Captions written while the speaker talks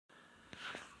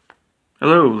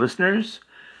Hello, listeners.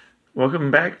 Welcome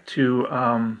back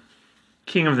to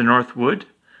King of the North Wood,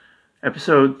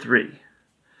 Episode 3.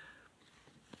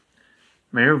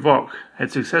 Mayor Volk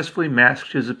had successfully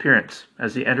masked his appearance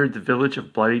as he entered the village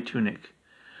of Bloody Tunic.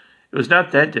 It was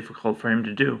not that difficult for him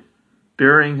to do,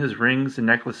 burying his rings and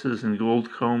necklaces in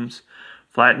gold combs,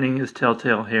 flattening his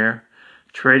telltale hair,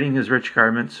 trading his rich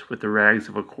garments with the rags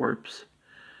of a corpse.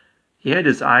 He had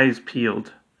his eyes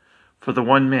peeled for the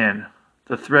one man,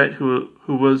 the threat who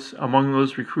was among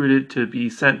those recruited to be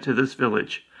sent to this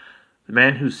village, the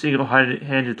man who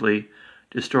single-handedly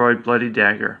destroyed Bloody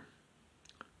Dagger.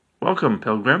 "Welcome,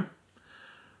 pilgrim."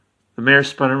 The mayor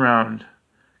spun around,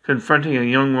 confronting a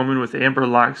young woman with amber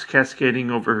locks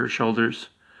cascading over her shoulders,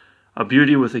 a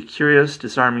beauty with a curious,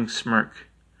 disarming smirk.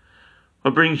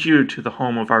 "What brings you to the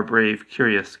home of our brave,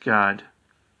 curious god?"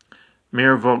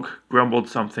 Mayor Volk grumbled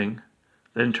something,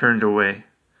 then turned away.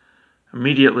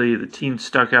 Immediately, the teen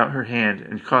stuck out her hand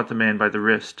and caught the man by the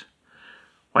wrist.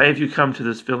 "Why have you come to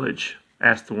this village?"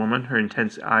 asked the woman, her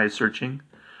intense eyes searching.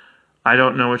 "I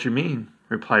don't know what you mean,"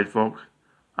 replied Volk.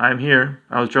 "I am here.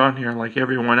 I was drawn here like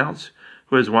everyone else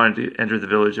who has wanted to enter the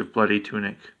village of Bloody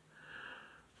Tunic."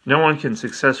 "No one can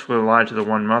successfully lie to the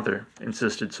One Mother,"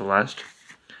 insisted Celeste.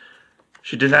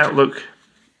 She did not look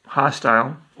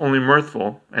hostile, only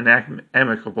mirthful and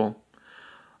amicable.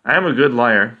 "I am a good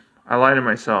liar. I lie to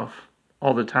myself.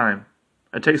 All the time.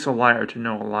 It takes a liar to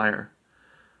know a liar."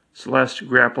 Celeste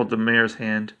grappled the mayor's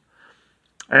hand.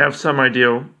 "I have some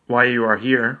idea why you are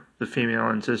here," the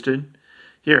female insisted.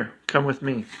 "Here, come with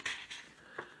me."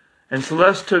 And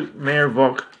Celeste took Mayor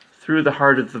Volk through the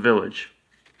heart of the village.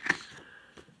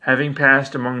 Having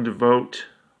passed among devout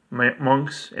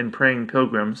monks and praying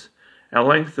pilgrims, at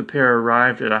length the pair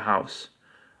arrived at a house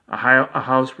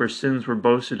where sins were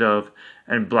boasted of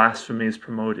and blasphemies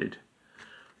promoted.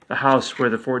 The house where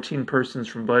the 14 persons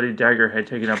from Bloody Dagger had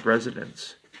taken up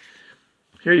residence.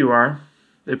 "Here you are,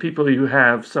 the people you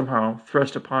have, somehow,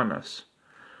 thrust upon us."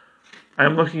 "I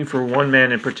am looking for one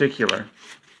man in particular,"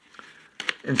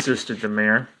 insisted the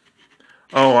mayor.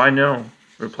 "Oh, I know,"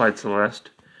 replied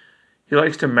Celeste. "He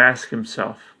likes to mask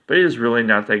himself, but he is really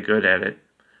not that good at it.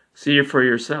 See it for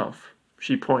yourself."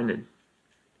 She pointed.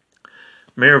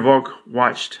 Mayor Volk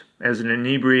watched as an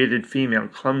inebriated female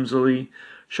clumsily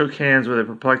shook hands with a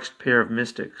perplexed pair of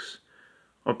mystics.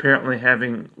 Apparently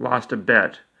having lost a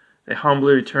bet, they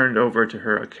humbly returned over to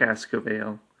her a cask of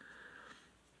ale.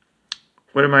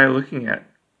 "What am I looking at?"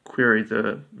 queried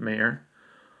the mayor.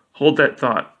 "Hold that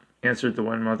thought," answered the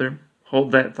One Mother.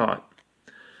 "Hold that thought."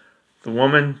 The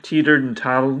woman teetered and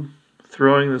toddled,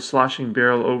 throwing the sloshing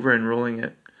barrel over and rolling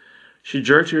it. She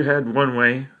jerked her head one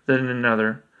way, then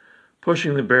another.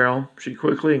 Pushing the barrel, she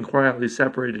quickly and quietly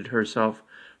separated herself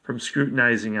from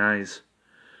scrutinizing eyes.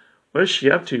 "What is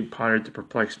she up to?" pondered the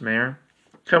perplexed mayor.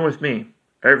 "Come with me.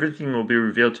 Everything will be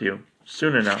revealed to you,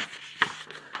 soon enough."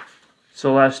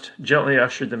 Celeste gently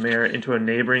ushered the mayor into a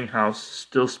neighboring house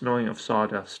still smelling of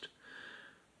sawdust.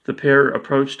 The pair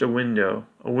approached a window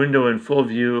in full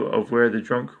view of where the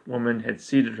drunk woman had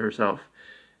seated herself,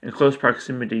 in close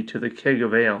proximity to the keg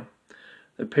of ale.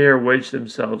 The pair wedged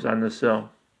themselves on the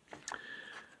sill.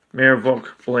 Mayor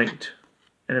Volk blinked,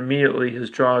 and immediately his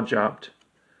jaw dropped.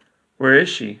 "Where is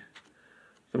she?"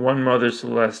 The One Mother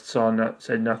Celeste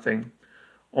said nothing,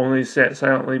 only sat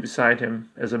silently beside him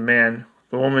as a man,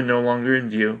 the woman no longer in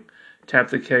view,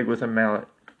 tapped the keg with a mallet.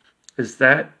 "Is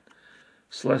that—"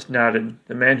 Celeste nodded.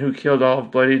 "The man who killed all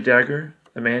of Bloody Dagger?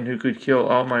 The man who could kill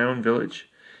all my own village,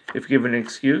 if given an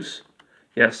excuse?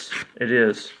 Yes, it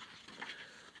is."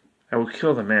 "I will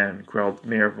kill the man," growled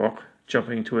Mayor Volk,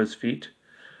 jumping to his feet.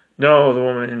 "No," the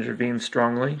woman intervened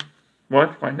strongly.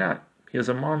 "What? Why not? He is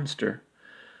a monster."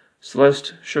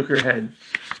 Celeste shook her head.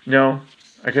 "No,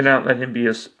 I cannot let him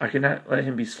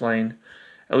be slain.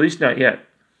 At least not yet.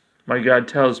 My God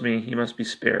tells me he must be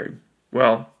spared.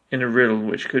 Well, in a riddle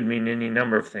which could mean any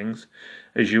number of things,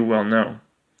 as you well know.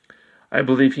 I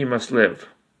believe he must live,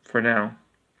 for now."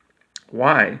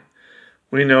 "Why?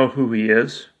 We know who he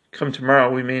is. Come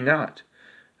tomorrow we may not.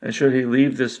 And should he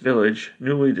leave this village,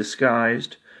 newly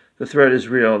disguised, the threat is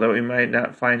real that we might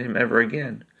not find him ever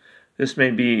again. This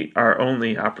may be our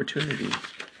only opportunity."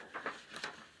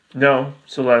 "No,"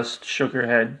 Celeste shook her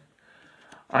head.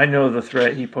 "I know the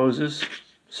threat he poses.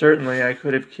 Certainly I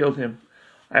could have killed him.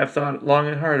 I have thought long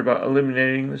and hard about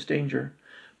eliminating this danger.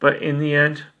 But in the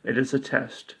end, it is a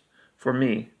test. For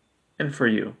me, and for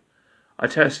you. A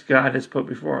test God has put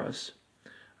before us.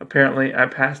 Apparently I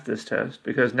passed this test,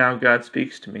 because now God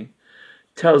speaks to me,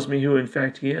 tells me who in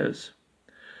fact he is.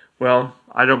 Well,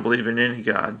 I don't believe in any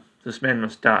God. This man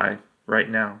must die, right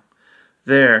now.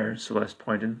 There," Celeste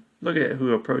pointed. "Look at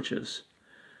who approaches."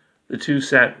 The two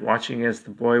sat watching as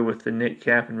the boy with the knit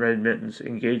cap and red mittens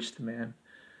engaged the man.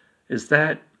 Is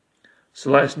that?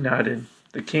 Celeste nodded.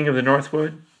 The King of the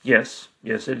Northwood? Yes,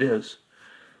 it is.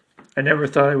 I never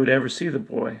thought I would ever see the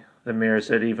boy, the mayor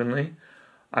said evenly.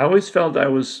 I always felt I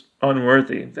was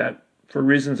unworthy, that for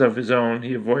reasons of his own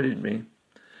he avoided me.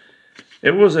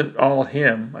 It wasn't all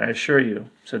him, I assure you,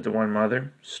 said the one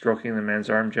mother, stroking the man's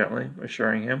arm gently,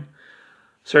 assuring him.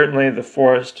 Certainly the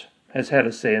forest has had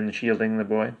a say in shielding the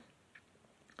boy.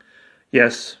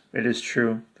 Yes, it is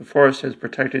true. The forest has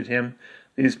protected him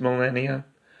these millennia.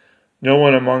 No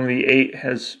one among the 8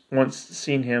 has once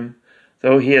seen him,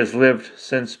 though he has lived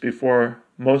since before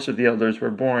most of the elders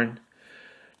were born.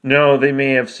 No, they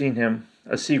may have seen him,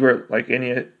 a secret like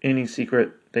any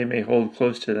secret they may hold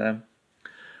close to them.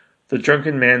 The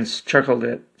drunken man chuckled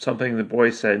at something the boy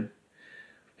said.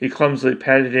 He clumsily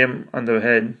patted him on the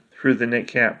head through the knit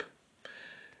cap.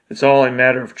 It's all a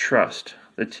matter of trust,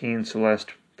 the teen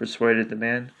Celeste persuaded the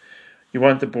man. You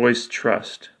want the boy's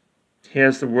trust. He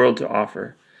has the world to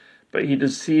offer, but he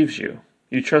deceives you.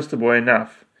 You trust the boy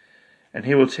enough, and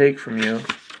he will take from you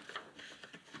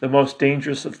the most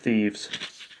dangerous of thieves.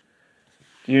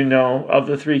 Do you know, of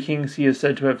the 3 kings he is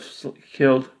said to have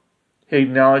killed, he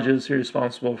acknowledges he is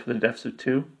responsible for the deaths of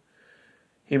 2?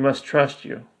 He must trust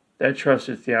you. That trust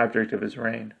is the object of his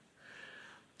reign.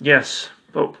 Yes,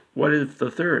 but what if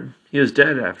the 3rd? He is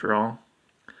dead, after all.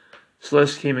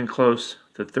 Celeste came in close.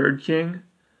 The 3rd king?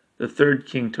 The 3rd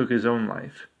king took his own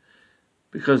life.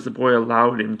 Because the boy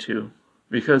allowed him to.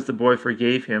 Because the boy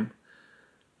forgave him.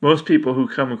 Most people who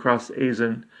come across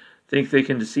Azen think they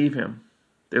can deceive him.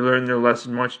 They learn their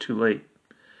lesson much too late.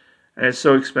 And it's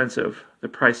so expensive, the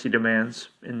price he demands,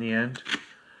 in the end.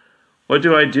 What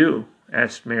do I do?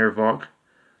 Asked Mayor Volk.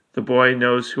 The boy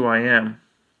knows who I am.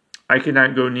 I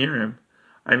cannot go near him.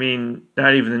 I mean,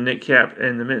 not even the knit cap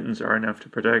and the mittens are enough to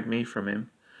protect me from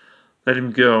him. Let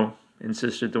him go,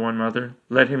 insisted the one mother.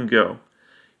 Let him go.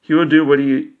 He will do what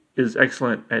he is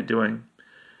excellent at doing.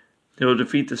 He will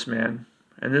defeat this man,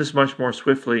 and this much more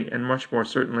swiftly and much more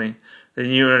certainly than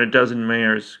you and a dozen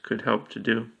mayors could help to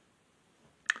do.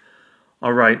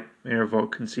 All right, Mayor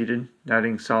Volk conceded,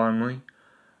 nodding solemnly.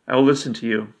 I will listen to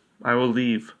you. I will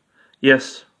leave.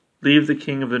 Yes, leave the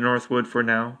King of the Northwood for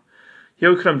now. He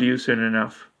will come to you soon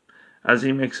enough, as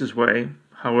he makes his way,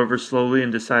 however slowly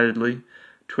and decidedly,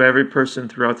 to every person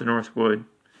throughout the Northwood,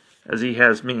 as he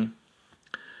has me.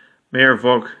 Mayor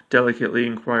Volk delicately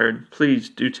inquired, Please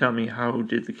do tell me, how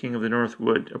did the King of the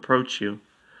Northwood approach you?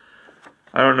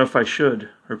 I don't know if I should,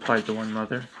 replied the one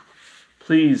mother.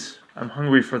 Please, I'm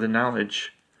hungry for the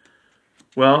knowledge.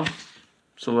 Well,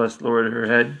 Celeste lowered her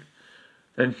head,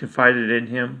 then confided in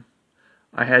him.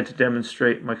 I had to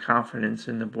demonstrate my confidence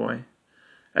in the boy,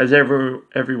 as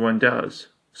everyone does.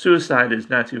 Suicide is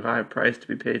not too high a price to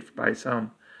be paid by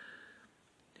some.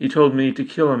 He told me to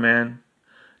kill a man.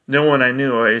 No one I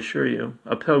knew, I assure you.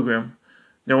 A pilgrim.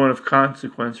 No one of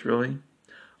consequence, really.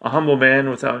 A humble man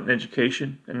without an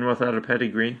education and without a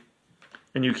pedigree.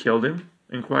 And you killed him?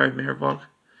 Inquired Mayor Volk.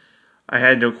 I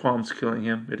had no qualms killing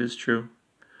him, it is true.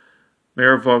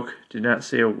 Mayor Volk did not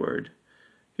say a word.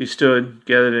 He stood,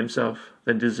 gathered himself,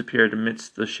 then disappeared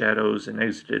amidst the shadows and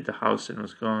exited the house and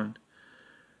was gone.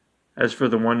 As for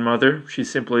the one mother, she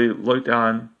simply looked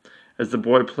on as the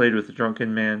boy played with the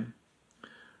drunken man.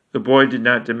 The boy did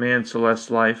not demand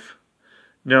Celeste's life.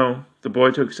 No, the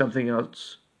boy took something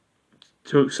else,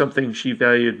 took something she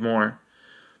valued more.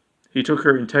 He took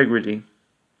her integrity.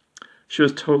 She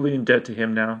was totally in debt to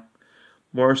him now,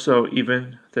 more so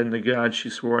even than the God she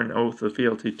swore an oath of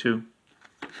fealty to.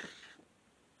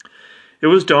 It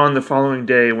was dawn the following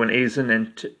day when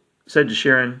Azen said to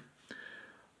Sharon,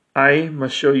 I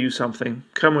must show you something.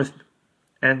 Come with me.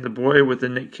 And the boy with the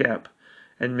knit cap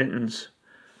and mittens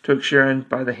took Sharon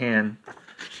by the hand.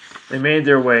 They made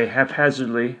their way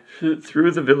haphazardly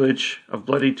through the village of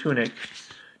Bloody Tunic,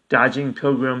 dodging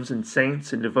pilgrims and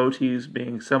saints and devotees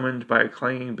being summoned by a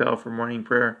clanging bell for morning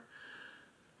prayer.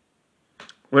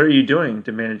 What are you doing?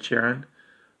 Demanded Sharon,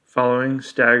 following,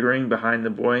 staggering behind the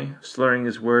boy, slurring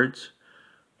his words.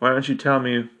 Why don't you tell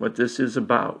me what this is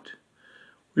about?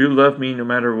 Will you love me no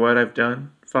matter what I've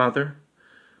done, Father?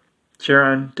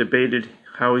 Sharon debated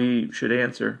how he should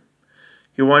answer.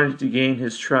 He wanted to gain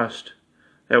his trust.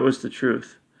 That was the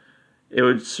truth. It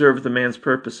would serve the man's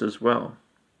purpose as well.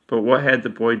 But what had the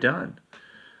boy done?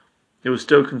 He was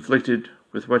still conflicted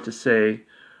with what to say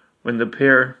when the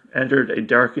pair entered a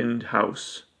darkened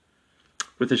house,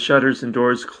 with the shutters and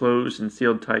doors closed and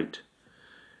sealed tight.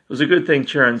 It was a good thing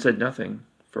Sharon said nothing,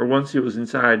 for once he was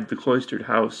inside the cloistered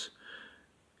house,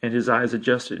 and his eyes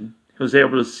adjusted, he was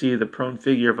able to see the prone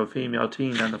figure of a female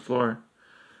teen on the floor.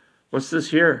 What's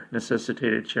this here?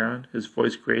 Necessitated Charon, his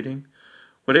voice grating.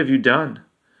 What have you done?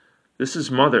 This is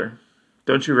Mother.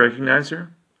 Don't you recognize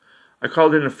her? I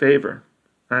called in a favor,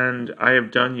 and I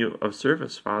have done you of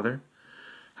service, Father.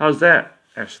 How's that?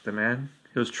 Asked the man.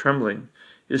 He was trembling.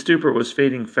 His stupor was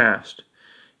fading fast.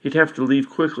 He'd have to leave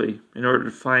quickly in order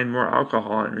to find more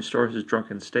alcohol and restore his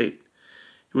drunken state.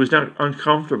 He was not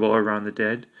uncomfortable around the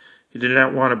dead. He did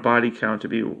not want a body count to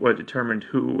be what determined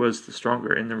who was the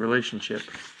stronger in the relationship.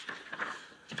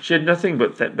 She had nothing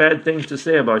but bad things to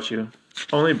say about you.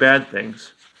 Only bad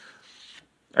things.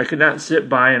 I could not sit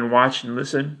by and watch and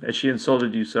listen as she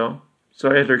insulted you so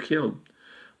I had her killed.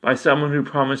 By someone who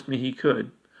promised me he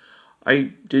could.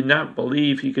 I did not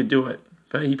believe he could do it,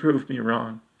 but he proved me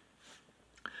wrong.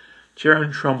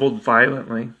 Charon trembled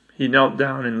violently. He knelt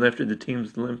down and lifted the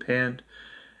team's limp hand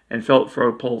and felt for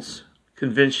a pulse.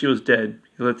 Convinced she was dead,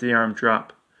 he let the arm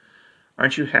drop.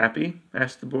 Aren't you happy?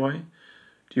 Asked the boy.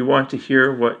 Do you want to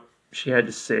hear what she had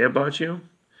to say about you?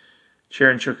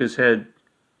 Charon shook his head.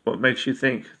 What makes you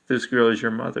think this girl is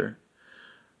your mother?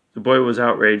 The boy was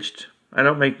outraged. I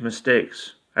don't make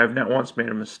mistakes. I have not once made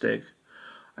a mistake.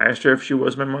 I asked her if she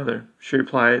was my mother. She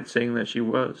replied, saying that she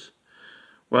was.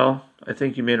 Well, I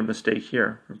think you made a mistake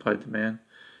here, replied the man.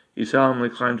 He solemnly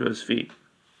climbed to his feet.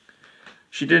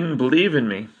 She didn't believe in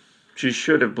me. She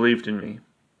should have believed in me.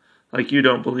 Like you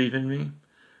don't believe in me?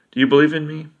 Do you believe in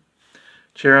me?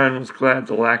 Charon was glad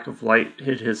the lack of light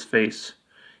hid his face.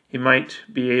 He might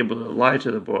be able to lie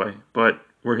to the boy, but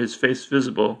were his face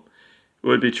visible, it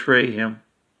would betray him.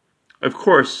 Of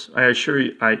course, I assure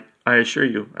you,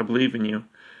 I believe in you.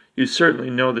 You certainly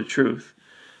know the truth.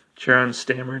 Charon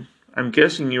stammered. I'm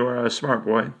guessing you are a smart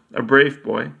boy, a brave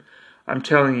boy. I'm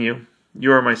telling you,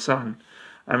 you are my son.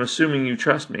 I'm assuming you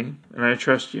trust me, and I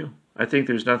trust you. I think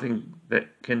there's nothing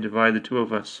that can divide the two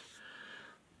of us.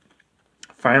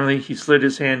 Finally, he slid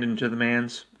his hand into the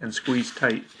man's and squeezed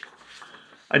tight.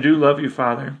 I do love you,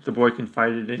 Father, the boy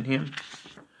confided in him.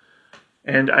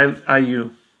 And I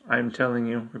am telling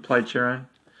you, replied Charon.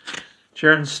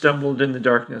 Charon stumbled in the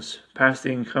darkness, past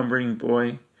the encumbering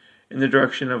boy, in the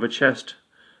direction of a chest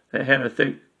that had a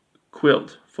thick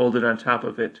quilt folded on top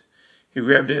of it. He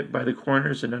grabbed it by the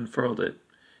corners and unfurled it.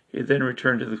 He then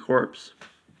returned to the corpse.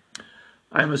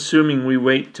 I am assuming we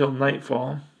wait till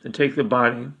nightfall, and take the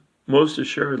body, most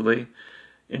assuredly,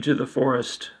 into the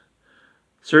forest.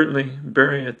 Certainly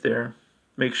bury it there.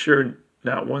 Make sure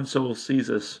not one soul sees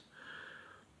us.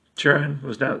 Charon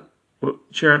was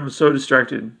so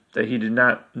distracted that he did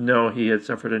not know he had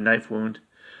suffered a knife wound.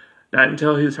 Not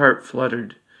until his heart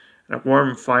fluttered, and a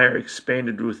warm fire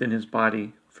expanded within his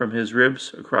body, from his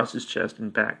ribs across his chest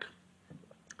and back.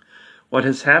 What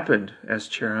has happened?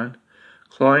 Asked Charon.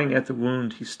 Clawing at the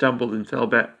wound, he stumbled and fell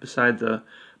back beside the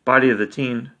body of the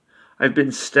teen. I've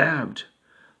been stabbed.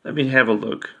 Let me have a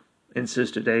look,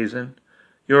 insisted Azen.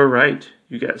 You're right,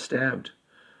 you got stabbed.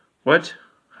 What?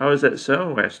 How is that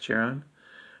so? Asked Charon.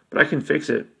 But I can fix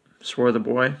it, swore the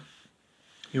boy.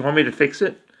 You want me to fix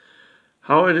it?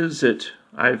 How is it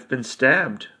I've been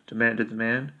stabbed? Demanded the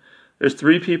man. There's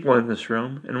 3 people in this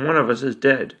room, and one of us is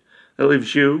dead. That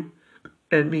leaves you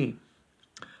and me.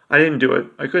 I didn't do it.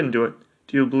 I couldn't do it.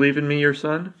 Do you believe in me, your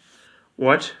son?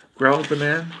 What? Growled the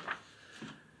man.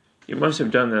 You must have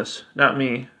done this, not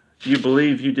me. Do you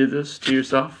believe you did this to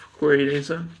yourself? Queried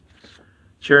Azen.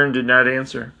 Charon did not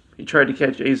answer. He tried to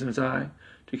catch Azen's eye,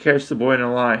 to catch the boy in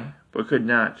a lie, but could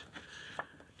not.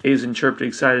 Azen chirped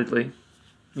excitedly.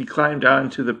 He climbed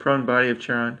onto the prone body of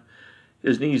Charon,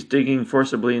 his knees digging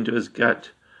forcibly into his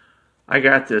gut. I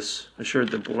got this, assured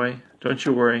the boy. Don't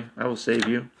you worry, I will save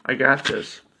you. I got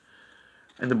this.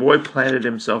 And the boy planted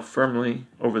himself firmly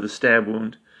over the stab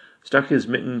wound, stuck his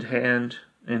mittened hand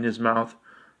in his mouth,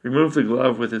 removed the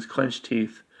glove with his clenched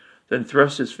teeth, then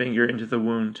thrust his finger into the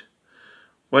wound.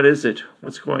 What is it?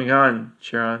 What's going on?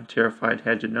 Charon, terrified,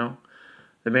 had to know.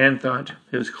 The man thought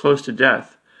he was close to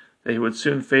death, that he would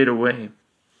soon fade away.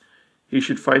 He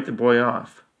should fight the boy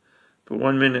off. But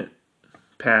 1 minute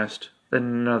passed, then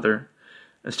another.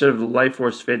 Instead of the life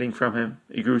force fading from him,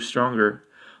 it grew stronger,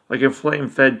 like a flame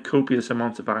fed copious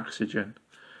amounts of oxygen.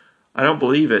 I don't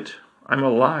believe it. I'm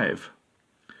alive.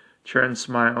 Charon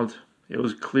smiled. It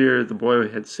was clear the boy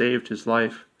had saved his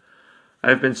life. I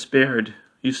have been spared.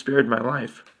 You spared my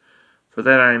life. For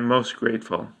that I am most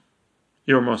grateful.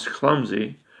 You are most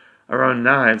clumsy. Around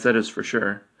knives, that is for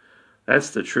sure. That's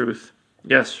the truth.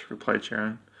 Yes, replied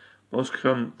Charon. Most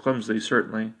clumsy,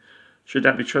 certainly. Should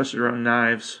not be trusted around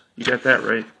knives. You got that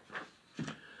right.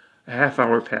 A half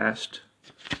hour passed,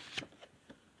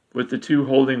 with the two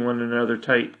holding one another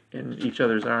tight in each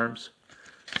other's arms,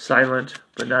 silent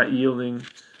but not yielding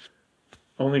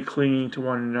only clinging to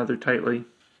one another tightly.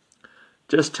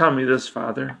 "Just tell me this,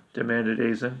 Father," demanded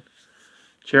Azen.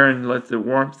 Charon let the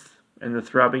warmth and the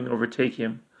throbbing overtake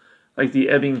him, like the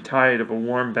ebbing tide of a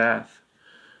warm bath.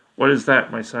 "What is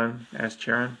that, my son?" asked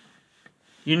Charon.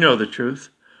 "You know the truth.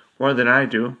 More than I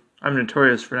do. I'm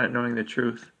notorious for not knowing the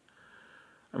truth."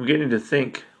 "I'm beginning to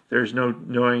think there's no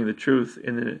knowing the truth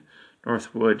in the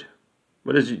North Wood.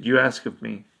 What is it you ask of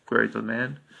me?" queried the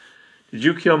man. "Did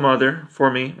you kill Mother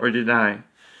for me, or did I?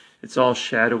 It's all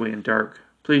shadowy and dark.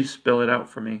 Please spell it out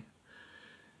for me."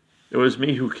 "It was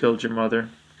me who killed your mother,"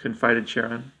 confided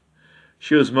Charon.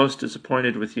 "She was most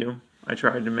disappointed with you. I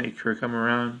tried to make her come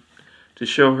around, to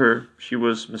show her she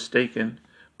was mistaken,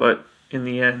 but, in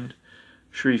the end,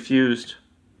 she refused.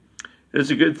 It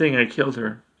is a good thing I killed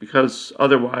her, because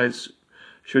otherwise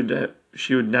she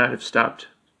would not have stopped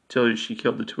till she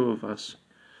killed the two of us."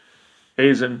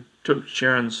 Azen took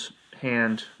Charon's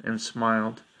hand and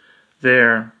smiled.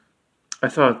 "There, I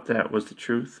thought that was the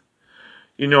truth.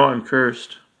 You know I'm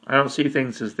cursed. I don't see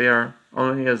things as they are,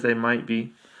 only as they might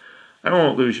be. I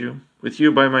won't lose you. With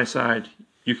you by my side,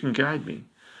 you can guide me.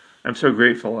 I'm so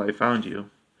grateful I found you."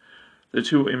 The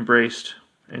two embraced,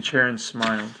 and Charon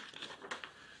smiled.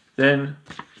 Then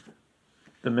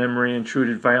the memory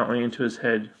intruded violently into his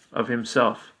head of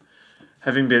himself,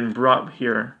 having been brought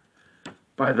here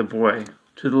by the boy,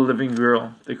 to the living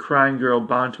girl, the crying girl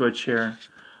bound to a chair,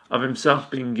 of himself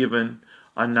being given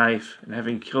a knife and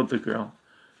having killed the girl,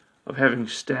 of having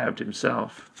stabbed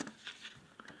himself.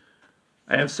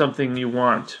 "I have something you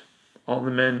want. All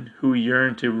the men who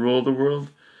yearn to rule the world,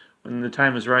 when the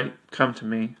time is right, come to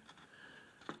me."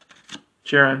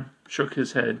 Charon shook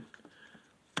his head.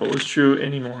 What was true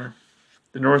any more?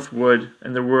 The North Wood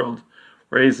and the world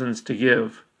were Azen's to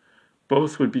give.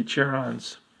 Both would be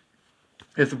Charon's.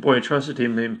 If the boy trusted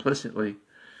him implicitly,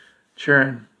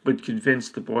 Charon would convince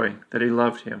the boy that he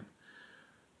loved him,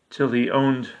 till he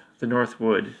owned the North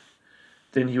Wood.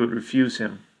 Then he would refuse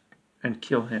him and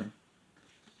kill him.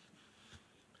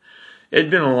 It had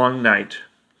been a long night.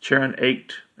 Charon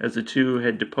ached as the two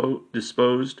had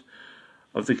disposed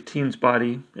of the teen's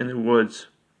body in the woods.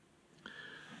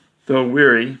 Though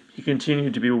weary, he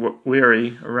continued to be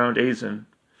wary around Azen.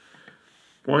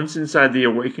 Once inside the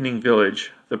awakening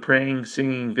village, the praying,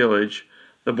 singing village,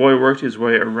 the boy worked his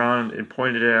way around and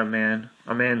pointed at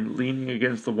a man leaning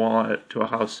against the wall to a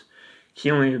house,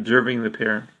 keenly observing the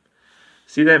pair.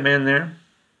 "See that man there?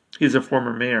 He's a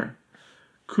former mayor.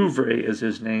 Couvray is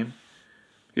his name.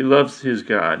 He loves his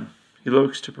god. He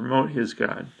looks to promote his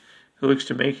god. He looks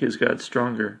to make his god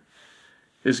stronger.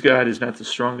 His god is not the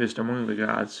strongest among the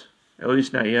gods, at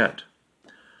least not yet.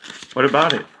 What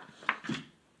about it?"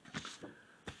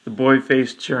 The boy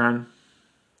faced Charon.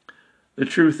 "The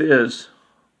truth is,"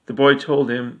 the boy told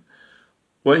him,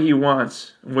 "what he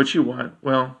wants and what you want,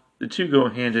 well, the two go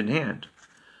hand in hand."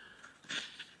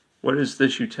 "What is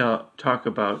this you talk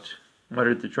about?"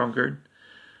 muttered the drunkard.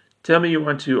 "Tell me you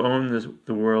want to own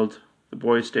the world," the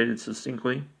boy stated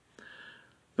succinctly.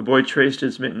 The boy traced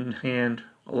his mittened hand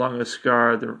along a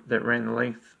scar that ran the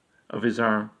length of his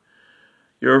arm.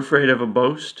 "You're afraid of a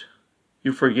boast?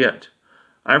 You forget.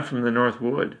 I'm from the North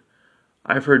Wood.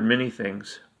 I've heard many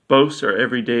things. Boasts are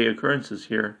everyday occurrences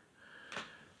here."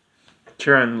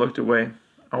 Charon looked away.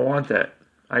 "I want that.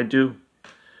 I do."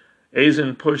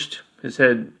 Azen pushed his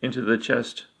head into the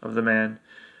chest of the man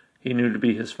he knew to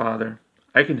be his father.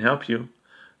 "I can help you,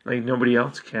 like nobody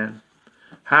else can."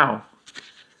 "How?"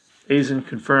 Azen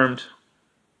confirmed.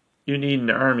 "You need an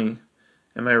army.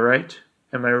 Am I right?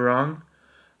 Am I wrong?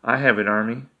 I have an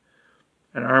army.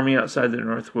 An army outside the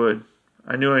North Wood.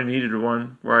 I knew I needed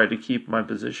one were I to keep my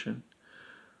position.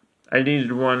 I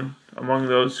needed one among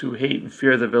those who hate and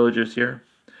fear the villagers here.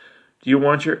 Do you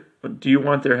want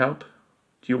their help?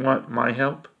 Do you want my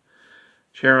help?"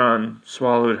 Charon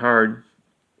swallowed hard.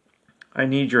 "I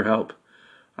need your help.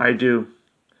 I do.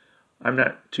 I'm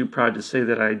not too proud to say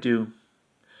that I do."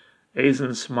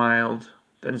 Azen smiled,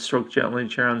 then stroked gently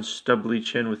Charon's stubbly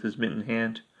chin with his mittened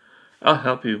hand. "I'll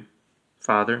help you,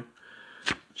 Father."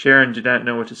 Charon did not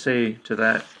know what to say to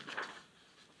that.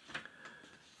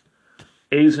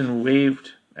 Azen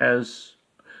waved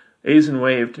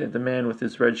at the man with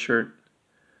his red shirt.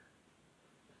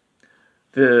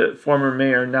 The former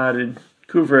mayor nodded.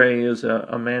 "Couvray is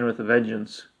a man with a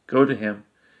vengeance. Go to him.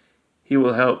 He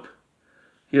will help.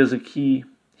 He is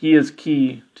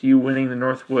key to you winning the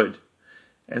North Wood,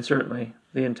 and certainly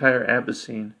the entire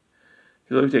Abyssine."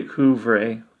 He looked at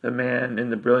Couvray, the man in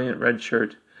the brilliant red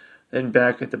shirt, then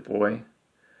back at the boy.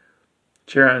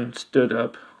 Charon stood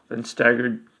up, then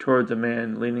staggered toward the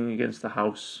man leaning against the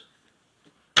house.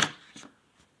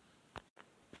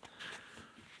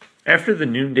 After the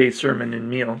noonday sermon and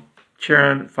meal,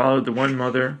 Charon followed the one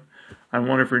mother on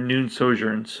one of her noon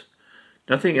sojourns.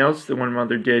 Nothing else the one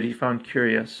mother did he found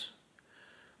curious.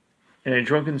 In a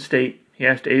drunken state, he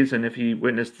asked Azen if he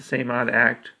witnessed the same odd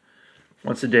act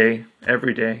once a day,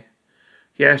 every day.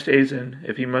 He asked Azen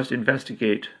if he must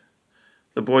investigate.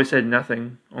 The boy said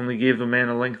nothing, only gave the man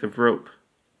a length of rope.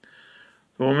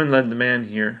 The woman led the man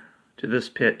here, to this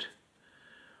pit.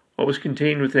 What was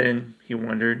contained within, he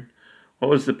wondered. What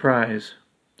was the prize?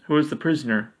 Who was the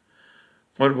prisoner?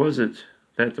 What was it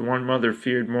that the one mother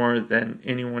feared more than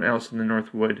anyone else in the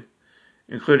North Wood,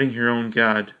 including her own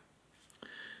god?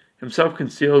 Himself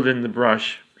concealed in the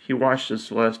brush, he watched as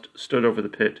Celeste stood over the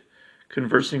pit,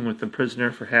 conversing with the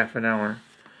prisoner for half an hour,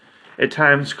 at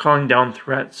times calling down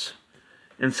threats,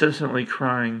 incessantly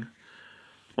crying.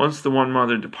 Once the one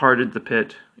mother departed the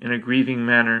pit in a grieving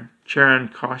manner, Charon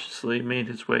cautiously made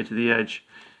his way to the edge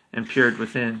and peered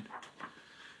within.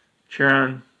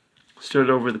 Charon stood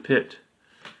over the pit.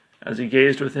 As he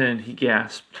gazed within, he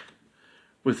gasped.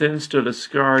 Within stood a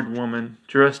scarred woman,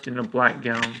 dressed in a black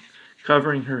gown,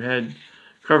 covering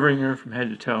her from head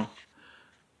to toe.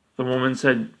 The woman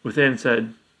within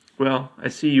said, "Well, I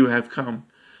see you have come,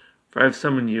 for I have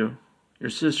summoned you. Your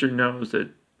sister knows that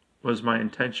was my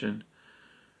intention.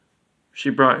 She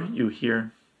brought you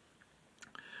here."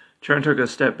 Charon took a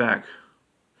step back.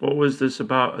 What was this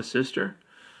about a sister?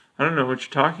 I don't know what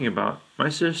you're talking about. My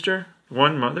sister?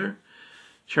 One mother?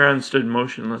 Charon stood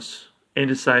motionless,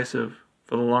 indecisive,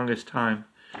 for the longest time.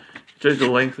 He took the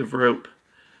length of rope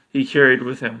he carried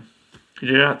with him. He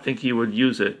did not think he would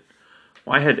use it.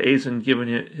 Why had Azen given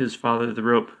his father the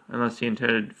rope, unless he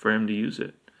intended for him to use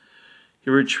it? He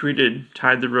retreated,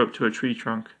 tied the rope to a tree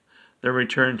trunk, then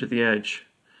returned to the edge.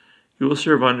 You will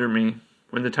serve under me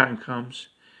when the time comes.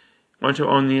 You want to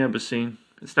own the embassy.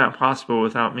 It's not possible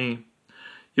without me.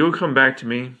 You will come back to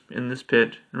me in this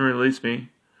pit and release me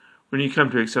when you come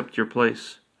to accept your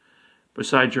place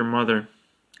beside your mother.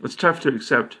 It's tough to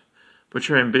accept, but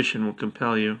your ambition will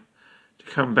compel you to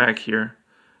come back here.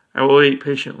 I will wait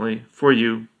patiently for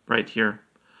you right here.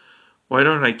 Why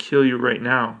don't I kill you right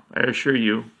now? I assure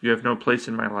you, you have no place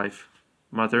in my life,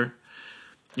 Mother.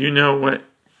 You know what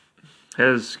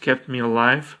has kept me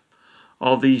alive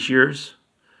all these years?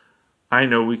 I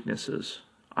know weaknesses.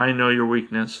 I know your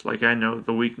weakness, like I know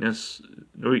the weaknesses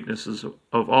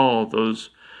of all those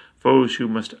foes you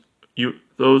must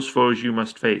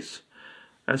face.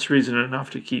 That's reason enough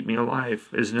to keep me alive,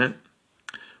 isn't it?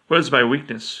 What is my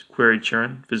weakness? Queried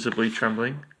Charon, visibly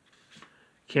trembling.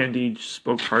 Candide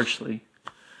spoke harshly.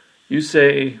 You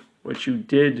say what you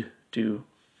did do.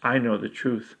 I know the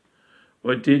truth.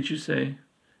 What did you say?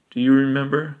 Do you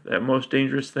remember that most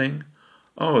dangerous thing?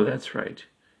 Oh, that's right.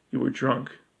 You were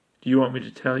drunk. Do you want me to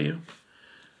tell you?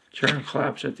 Charon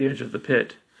collapsed at the edge of the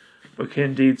pit, but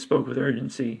Candide spoke with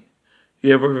urgency.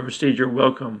 You have overstayed your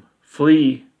welcome.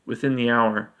 Flee within the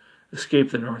hour. Escape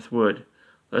the North Wood,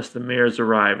 lest the mares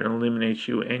arrive and eliminate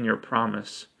you and your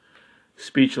promise.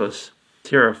 Speechless,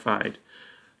 terrified,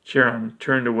 Charon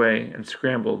turned away and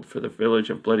scrambled for the village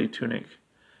of Bloody Tunic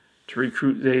to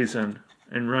recruit Azen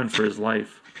and run for his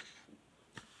life.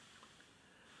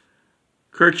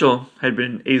 Kirchel had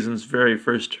been Azen's very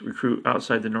first recruit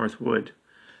outside the North Wood.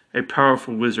 A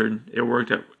powerful wizard, it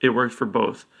worked for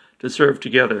both, to serve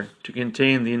together, to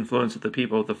contain the influence of the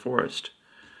people of the forest.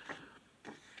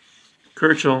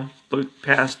 Kirchel looked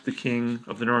past the king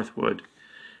of the North Wood.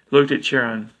 He looked at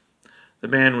Charon, the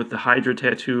man with the Hydra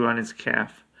tattoo on his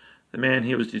calf, the man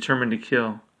he was determined to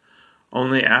kill.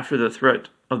 Only after the threat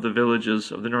of the villages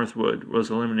of the North Wood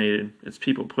was eliminated, its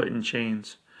people put in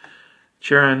chains.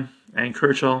 Charon and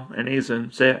Kirchel and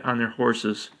Azen sat on their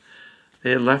horses.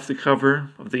 They had left the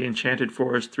cover of the enchanted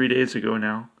forest 3 days ago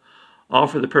now, all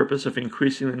for the purpose of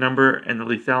increasing the number and the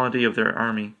lethality of their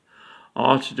army,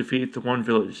 all to defeat the one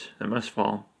village that must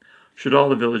fall, should all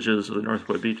the villages of the North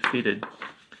Wood be defeated.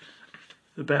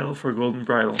 The battle for Golden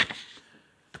Bridle,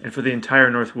 and for the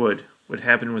entire North Wood, would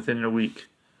happen within a week.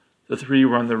 The three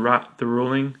were on the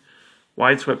rolling,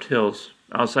 wide-swept hills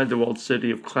outside the walled city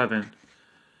of Clevin.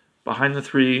 Behind the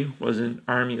three was an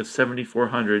army of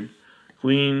 7,400,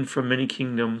 gleaned from many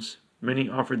kingdoms, many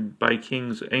offered by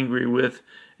kings angry with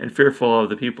and fearful of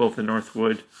the people of the North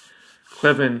Wood.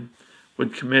 Clevin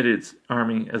would commit its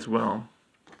army as well.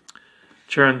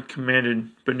 Charon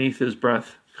commanded beneath his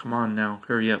breath, "Come on now,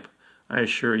 hurry up. I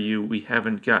assure you we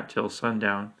haven't got till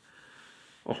sundown."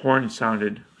 A horn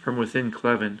sounded from within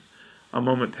Clevin. A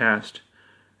moment passed,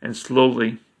 and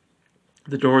slowly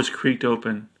the doors creaked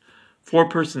open. 4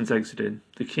 persons exited,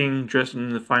 the king dressed in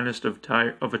the finest of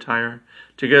attire,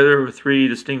 together with 3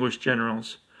 distinguished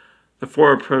generals. The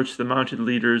four approached the mounted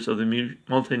leaders of the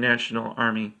multinational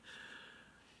army.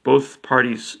 Both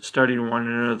parties studied one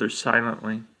another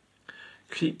silently.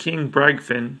 King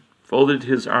Bragfin folded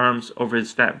his arms over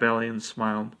his fat belly and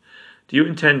smiled. "Do you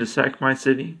intend to sack my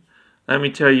city? Let me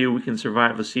tell you we can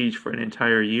survive a siege for an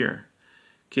entire year."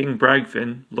 King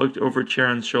Bragfin looked over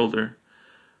Charon's shoulder.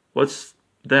 "What's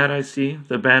that I see?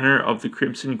 The banner of the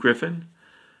Crimson Griffin?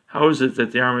 How is it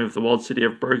that the army of the walled city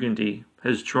of Burgundy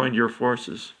has joined your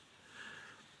forces?"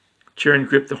 Charon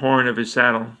gripped the horn of his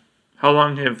saddle. "How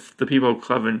long have the people of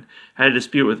Cleven had a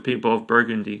dispute with the people of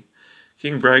Burgundy?"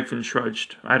 King Bragfin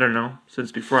shrugged. "I don't know,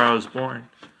 since before I was born."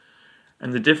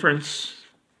 "And the difference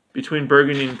between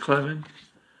Burgundy and Cleven?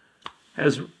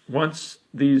 Has once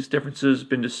these differences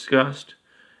been discussed?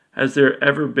 Has there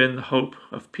ever been the hope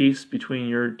of peace between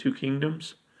your two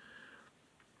kingdoms?"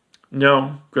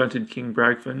 "No," grunted King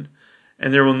Bragfin,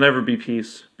 "and there will never be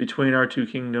peace between our two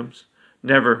kingdoms.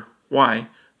 Never. Why?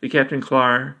 The Captain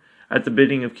Clar, at the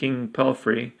bidding of King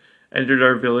Pelfrey, entered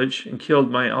our village and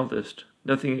killed my eldest.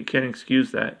 Nothing can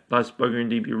excuse that, lest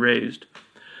Burgundy be raised.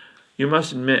 You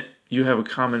must admit you have a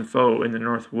common foe in the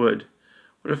North Wood.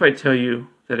 What if I tell you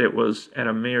that it was at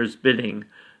a mayor's bidding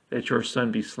that your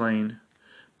son be slain?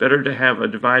 Better to have a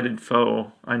divided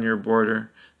foe on your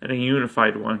border than a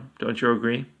unified one, don't you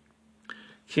agree?"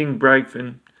 King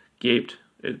Bragfin gaped.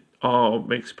 "It all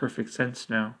makes perfect sense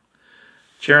now."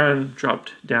 Charon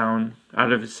dropped down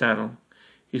out of his saddle.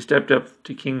 He stepped up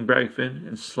to King Bragfin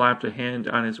and slapped a hand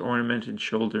on his ornamented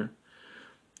shoulder.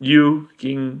 "You,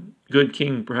 good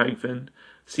King Bragfin,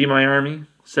 see my army,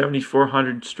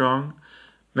 7,400 strong,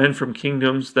 men from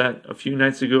kingdoms that a few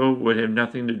nights ago would have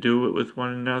nothing to do with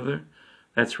one another?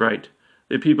 That's right,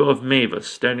 the people of Mavis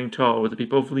standing tall with the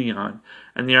people of Leon,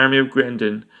 and the army of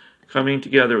Grendon coming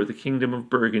together with the kingdom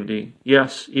of Burgundy.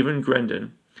 Yes, even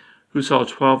Grendon, who saw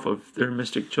 12 of their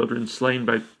mystic children slain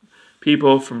by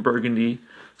people from Burgundy,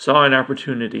 saw an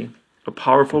opportunity. A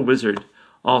powerful wizard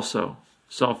also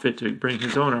saw fit to bring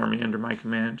his own army under my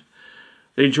command.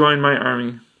 They joined my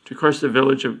army to crush the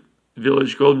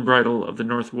village Golden Bridle of the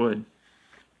North Wood."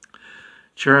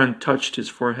 Charon touched his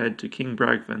forehead to King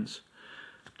Bragfin's.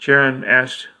 Charon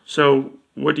asked, "So,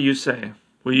 what do you say?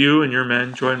 Will you and your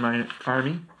men join my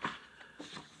army?"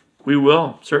 "We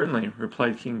will, certainly,"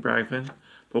 replied King Bragfin,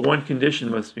 "but one condition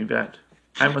must be met.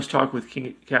 I must talk with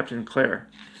Captain Clare.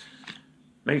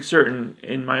 Make certain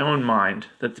in my own mind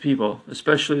that the people,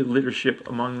 especially the leadership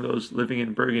among those living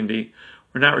in Burgundy,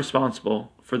 were not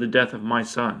responsible for the death of my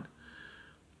son."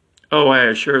 "Oh, I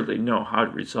assuredly know how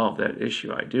to resolve that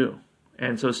issue, I do."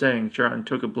 And so saying, Charon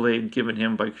took a blade given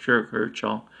him by Sir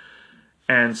Kirchall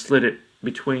and slid it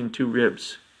between two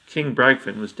ribs. King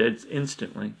Bragfin was dead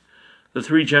instantly. The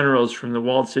three generals from the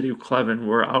walled city of Cleven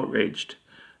were outraged.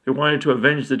 They wanted to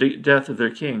avenge the death of their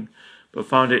king, but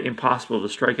found it impossible to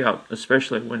strike out,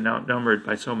 especially when outnumbered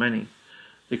by so many.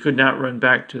 They could not run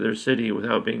back to their city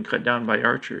without being cut down by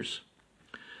archers.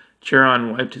 Charon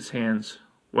wiped his hands.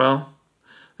 "Well,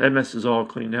 that mess is all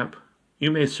cleaned up. You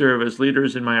may serve as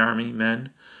leaders in my army, men.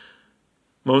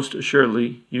 Most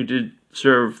assuredly, you did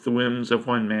serve the whims of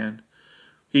one man.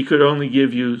 He could only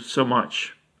give you so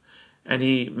much, and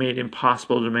he made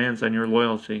impossible demands on your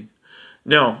loyalty.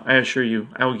 No, I assure you,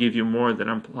 I will give you more than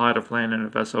a plot of land and a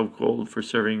vessel of gold for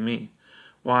serving me.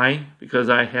 Why? Because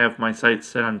I have my sights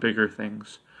set on bigger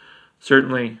things.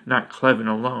 Certainly not Cleven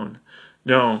alone.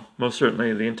 No, most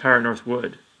certainly the entire North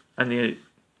Wood, and the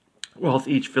wealth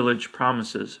each village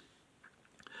promises."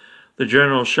 The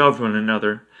generals shoved one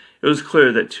another. It was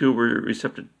clear that two were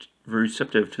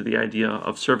receptive to the idea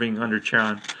of serving under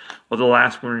Charon, while the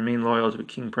last one remained loyal to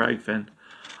King Bragfin.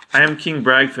 "I am King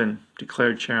Bragfin,"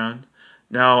 declared Charon,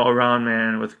 now a round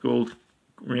man with gold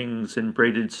rings and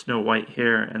braided snow-white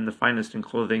hair and the finest in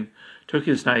clothing, took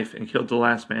his knife and killed the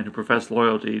last man who professed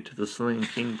loyalty to the slain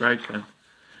King Bragfin.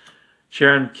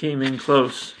 Charon came in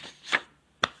close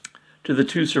to the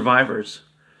two survivors.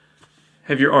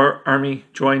 "Have your army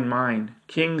joined mine?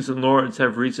 Kings and lords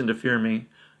have reason to fear me.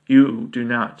 You do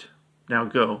not. Now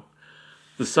go."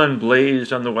 The sun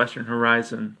blazed on the western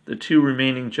horizon. The two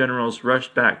remaining generals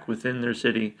rushed back within their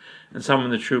city and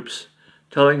summoned the troops,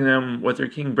 telling them what their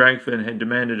King Bragfin had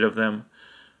demanded of them.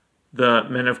 The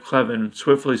men of Cleven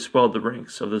swiftly swelled the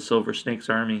ranks of the Silver Snake's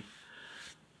army.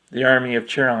 The army of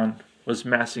Charon was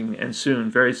massing, and soon,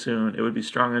 very soon, it would be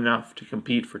strong enough to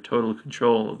compete for total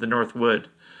control of the North Wood.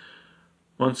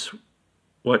 Once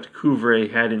what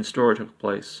Couvray had in store took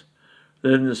place,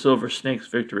 then the Silver Snake's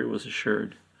victory was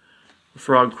assured. A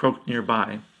frog croaked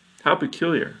nearby. "How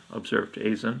peculiar," observed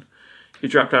Azon. He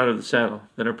dropped out of the saddle,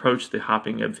 then approached the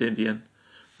hopping amphibian.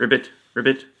 "Ribbit,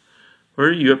 Ribbit, What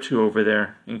are you up to over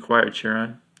there? Inquired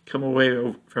Charon. Come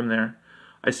away from there.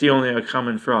 I see only a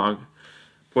common frog.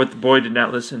 But the boy did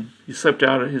not listen. He slipped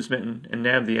out of his mitten and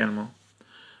nabbed the animal.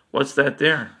 What's that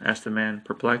there? Asked the man,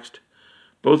 perplexed.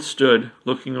 Both stood,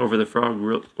 looking over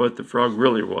what the frog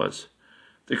really was.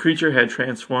 The creature had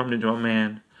transformed into a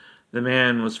man. The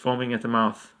man was foaming at the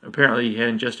mouth. Apparently he had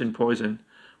ingested poison.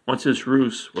 Once his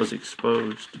ruse was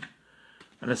exposed.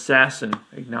 An assassin,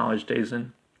 acknowledged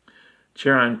Dazen.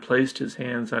 Charon placed his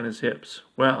hands on his hips.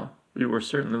 Well, we were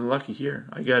certainly lucky here,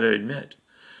 I gotta admit.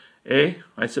 Eh?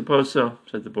 I suppose so,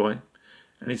 said the boy,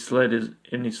 and he slid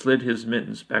his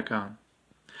mittens back on.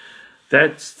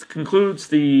 That concludes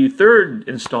the third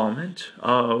installment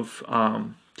of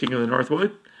King of the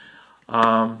Northwood.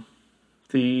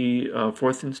 The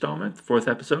fourth installment, the fourth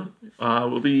episode,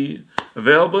 will be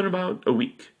available in about a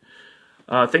week.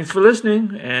 Thanks for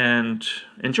listening, and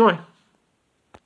enjoy.